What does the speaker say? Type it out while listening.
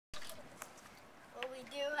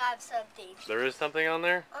do have something. There is something on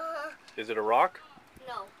there? Uh-huh. Is it a rock?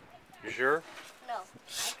 No. You sure? No.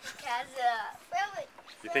 I think it has a...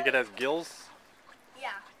 You think it has gills? Yeah.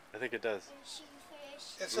 I think it does.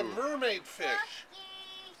 It's a mermaid fish.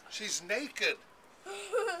 She's naked.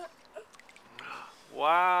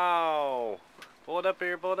 Wow. Pull it up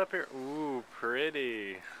here, pull it up here. Ooh,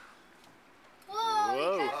 pretty.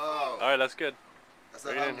 Whoa. Oh. Alright, that's good. That's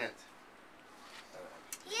Bring an it in here. omelet.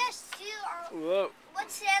 Yes, two. Whoa.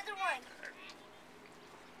 What's the other one?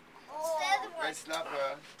 What's the other one? Red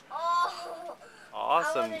snapper. Oh.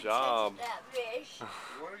 Awesome I job. touch that fish.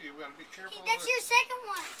 What are you? Gotta be careful. That's your second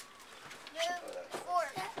one. No, four.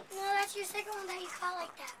 No, that's your second one that you caught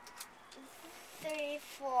like that. 3,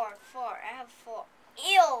 4. I have 4.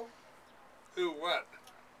 Ew. Who? What?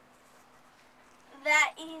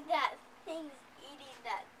 That thing's eating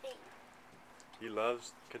that thing. He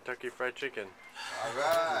loves Kentucky Fried Chicken. All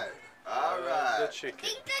right. All The right. I chicken.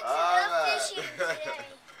 think that's All enough right. fishing today.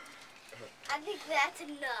 I think that's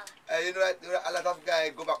enough. You know that a lot of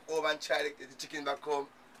guys go back home and try the chicken back home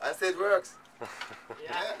and say it works.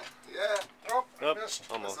 Yeah. Oh, Nope, missed.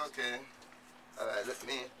 almost. That's okay. All right, let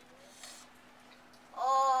me.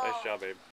 Oh. Nice job, babe.